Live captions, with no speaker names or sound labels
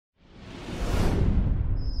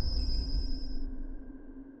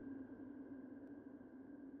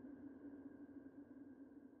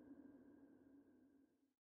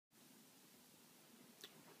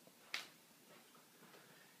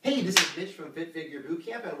Mitch from Fit Figure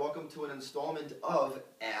Bootcamp, and welcome to an installment of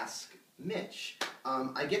Ask Mitch.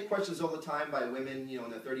 I get questions all the time by women, in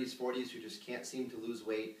their 30s, 40s who just can't seem to lose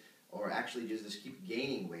weight, or actually just keep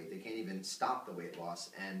gaining weight. They can't even stop the weight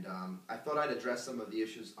loss, and I thought I'd address some of the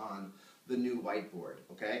issues on the new whiteboard,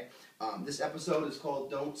 okay? This episode is called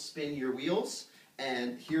Don't Spin Your Wheels,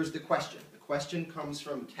 and here's the question. The question comes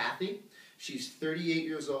from Kathy. She's 38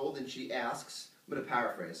 years old, and she asks, I'm going to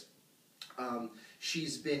paraphrase,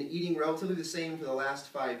 she's been eating relatively the same for the last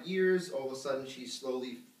 5 years. All of a sudden, she's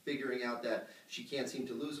slowly figuring out that she can't seem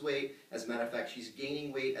to lose weight. As a matter of fact, she's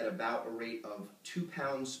gaining weight at about a rate of 2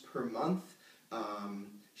 pounds per month.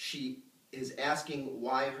 She is asking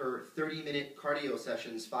why her 30-minute cardio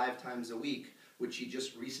sessions 5 times a week, which she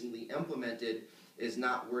just recently implemented, is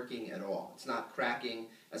not working at all. It's not cracking.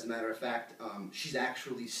 As a matter of fact, she's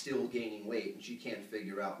actually still gaining weight, and she can't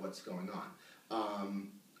figure out what's going on.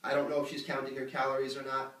 I don't know if she's counting her calories or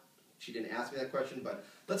not. She didn't ask me that question, but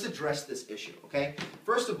let's address this issue, okay?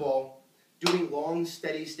 First of all, doing long,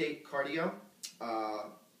 steady-state cardio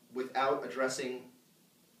without addressing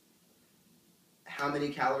how many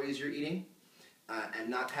calories you're eating and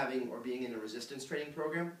not having or being in a resistance training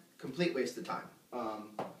program, complete waste of time.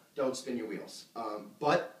 Don't spin your wheels.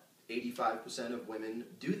 But 85% of women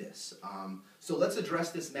do this. So let's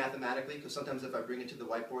address this mathematically, because sometimes if I bring it to the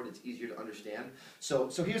whiteboard, it's easier to understand. So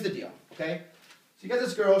here's the deal, okay? So you got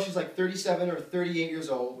this girl, she's like 37 or 38 years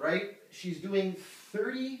old, right? She's doing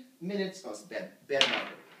 30 minutes, oh, it's bad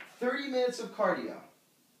marker, 30 minutes of cardio,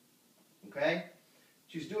 okay?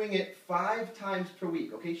 She's doing it 5 times per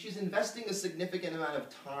week, okay? She's investing a significant amount of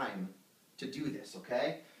time to do this,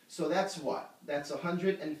 okay? So that's what? That's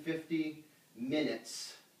 150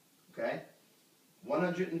 minutes, okay?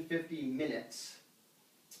 150 minutes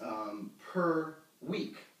per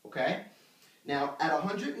week, okay? Now, at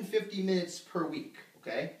 150 minutes per week,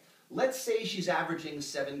 okay, let's say she's averaging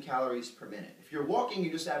 7 calories per minute. If you're walking,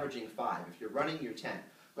 you're just averaging 5. If you're running, you're 10.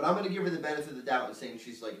 But I'm going to give her the benefit of the doubt and saying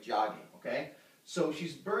she's like jogging, okay? So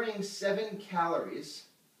she's burning 7 calories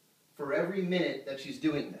for every minute that she's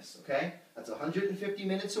doing this, okay? That's 150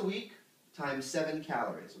 minutes a week times 7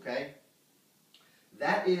 calories, okay?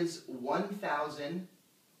 That is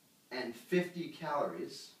 1,050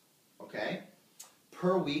 calories, okay,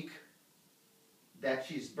 per week that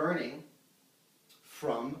she's burning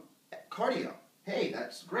from cardio. Hey,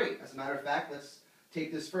 that's great. As a matter of fact, let's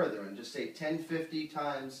take this further and just say 1050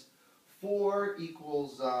 times 4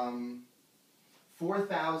 equals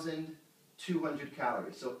 4,200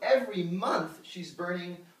 calories. So every month she's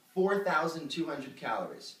burning 4,200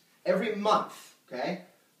 calories. Every month, okay?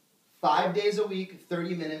 5 days a week,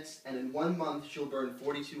 30 minutes, and in 1 month she'll burn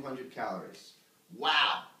 4,200 calories.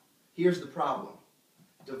 Wow! Here's the problem.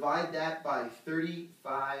 Divide that by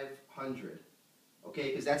 3,500, okay?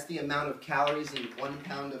 Because that's the amount of calories in 1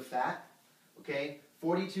 pound of fat, okay?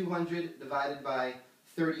 4,200 divided by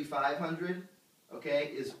 3,500,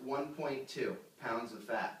 okay, is 1.2 pounds of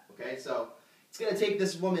fat, okay? So it's going to take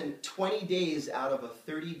this woman 20 days out of a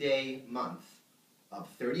 30-day month of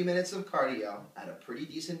 30 minutes of cardio at a pretty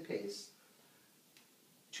decent pace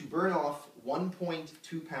to burn off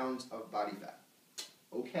 1.2 pounds of body fat.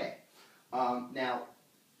 Okay. Now,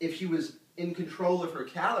 if she was in control of her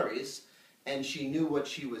calories and she knew what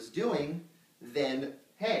she was doing, then,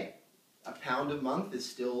 hey, a pound a month is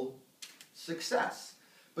still success.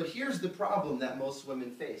 But here's the problem that most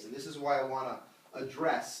women face, and this is why I want to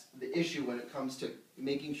address the issue when it comes to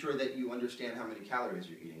making sure that you understand how many calories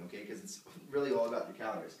you're eating, okay? Because it's really all about your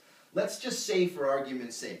calories. Let's just say, for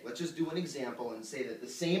argument's sake, let's just do an example and say that the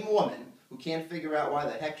same woman who can't figure out why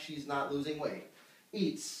the heck she's not losing weight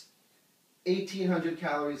eats 1,800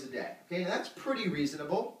 calories a day. Okay, now that's pretty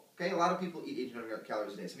reasonable. Okay, a lot of people eat 1,800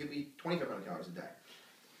 calories a day. Some people eat 2,500 calories a day.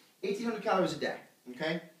 1,800 calories a day.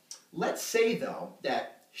 Okay, let's say though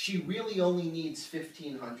that she really only needs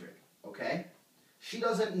 1,500. Okay, she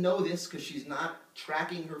doesn't know this because she's not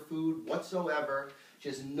tracking her food whatsoever. She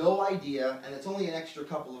has no idea, and it's only an extra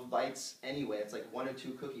couple of bites anyway. It's like 1 or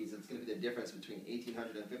 2 cookies. It's going to be the difference between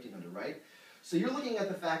 1,800 and 1,500, right? So you're looking at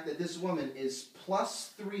the fact that this woman is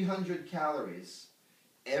plus 300 calories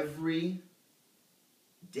every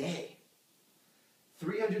day.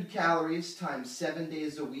 300 calories times 7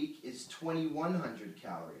 days a week is 2,100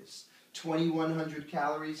 calories. 2,100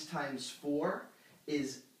 calories times 4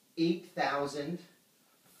 is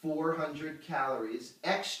 8,400 calories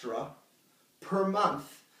extra per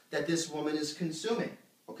month that this woman is consuming,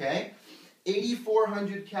 okay?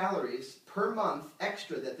 8,400 calories per month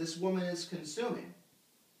extra that this woman is consuming,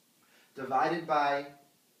 divided by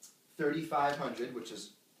 3,500, which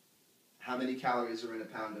is how many calories are in a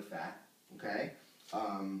pound of fat, okay?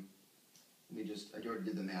 I already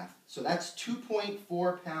did the math. So that's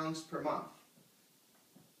 2.4 pounds per month.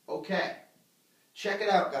 Okay. Check it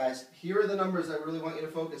out, guys. Here are the numbers I really want you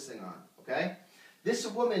to focus on, okay? This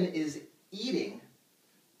woman is eating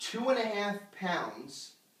 2.5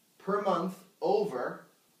 pounds per month over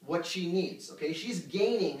what she needs, okay? She's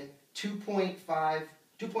gaining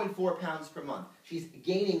 2.4 pounds per month. She's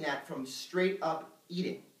gaining that from straight up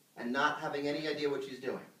eating and not having any idea what she's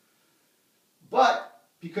doing. But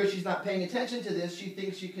because she's not paying attention to this, she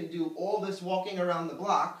thinks she can do all this walking around the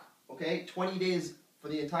block, okay, 20 days for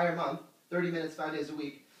the entire month, 30 minutes, 5 days a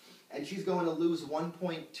week, and she's going to lose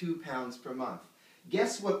 1.2 pounds per month.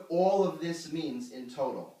 Guess what all of this means in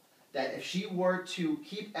total? That if she were to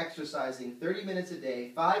keep exercising 30 minutes a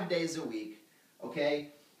day, 5 days a week,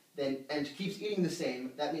 okay, and keeps eating the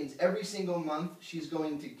same, that means every single month she's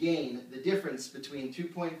going to gain the difference between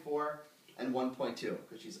 2.4 and 1.2,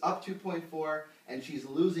 because she's up 2.4 and she's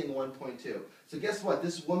losing 1.2. So guess what?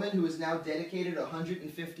 This woman who is now dedicated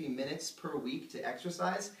 150 minutes per week to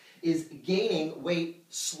exercise is gaining weight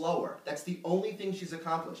slower. That's the only thing she's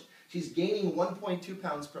accomplished. She's gaining 1.2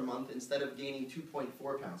 pounds per month instead of gaining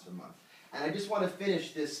 2.4 pounds per month. And I just want to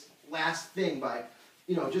finish this last thing by,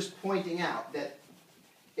 just pointing out that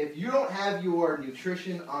if you don't have your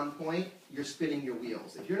nutrition on point, you're spinning your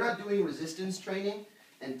wheels. If you're not doing resistance training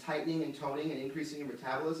and tightening and toning and increasing your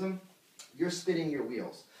metabolism, you're spinning your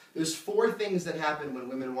wheels. There's 4 things that happen when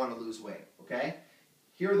women want to lose weight, okay?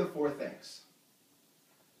 Here are the 4 things.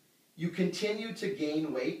 You continue to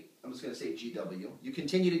gain weight. I'm just going to say GW. You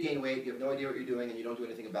continue to gain weight. You have no idea what you're doing and you don't do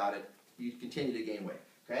anything about it. You continue to gain weight,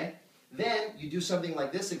 okay? Then you do something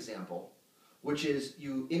like this example, which is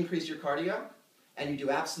you increase your cardio and you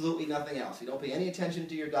do absolutely nothing else. You don't pay any attention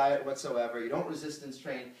to your diet whatsoever. You don't resistance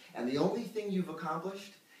train. And the only thing you've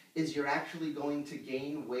accomplished is you're actually going to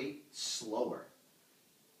gain weight slower.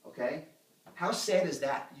 Okay? How sad is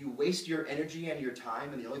that? You waste your energy and your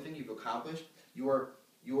time, and the only thing you've accomplished, your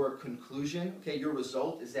conclusion, okay, your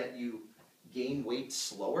result is that you gain weight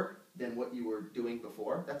slower than what you were doing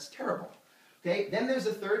before. That's terrible. Okay? Then there's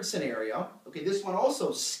a third scenario. Okay, this one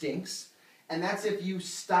also stinks, and that's if you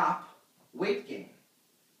stop weight gain.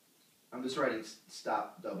 I'm just writing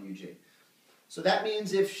stop WG. So that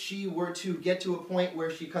means if she were to get to a point where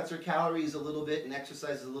she cuts her calories a little bit and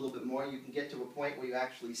exercises a little bit more, you can get to a point where you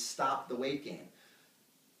actually stop the weight gain.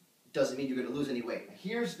 Doesn't mean you're going to lose any weight.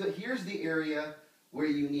 Here's the area where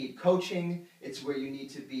you need coaching. It's where you need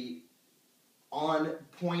to be on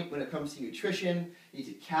point when it comes to nutrition. You need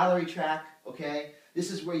to calorie track, okay?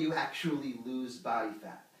 This is where you actually lose body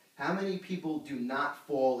fat. How many people do not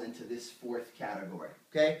fall into this 4th category?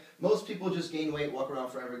 Okay? Most people just gain weight, walk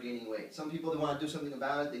around forever gaining weight. Some people, they want to do something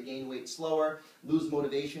about it, they gain weight slower, lose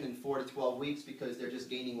motivation in 4 to 12 weeks because they're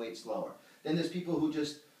just gaining weight slower. Then there's people who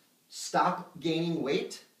just stop gaining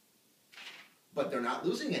weight, but they're not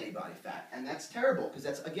losing any body fat. And that's terrible because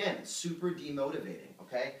that's, again, super demotivating,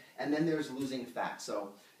 okay? And then there's losing fat. So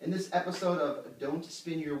in this episode of Don't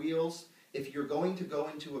Spin Your Wheels, if you're going to go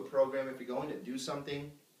into a program, if you're going to do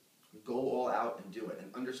something, go all out and do it,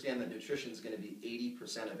 and understand that nutrition is going to be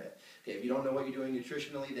 80% of it. Okay, if you don't know what you're doing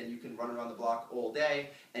nutritionally, then you can run around the block all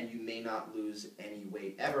day, and you may not lose any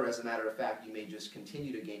weight ever. As a matter of fact, you may just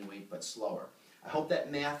continue to gain weight, but slower. I hope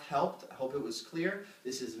that math helped. I hope it was clear.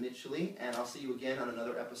 This is Mitch Lee, and I'll see you again on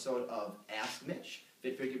another episode of Ask Mitch,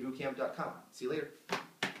 fitfigurebootcamp.com. See you later.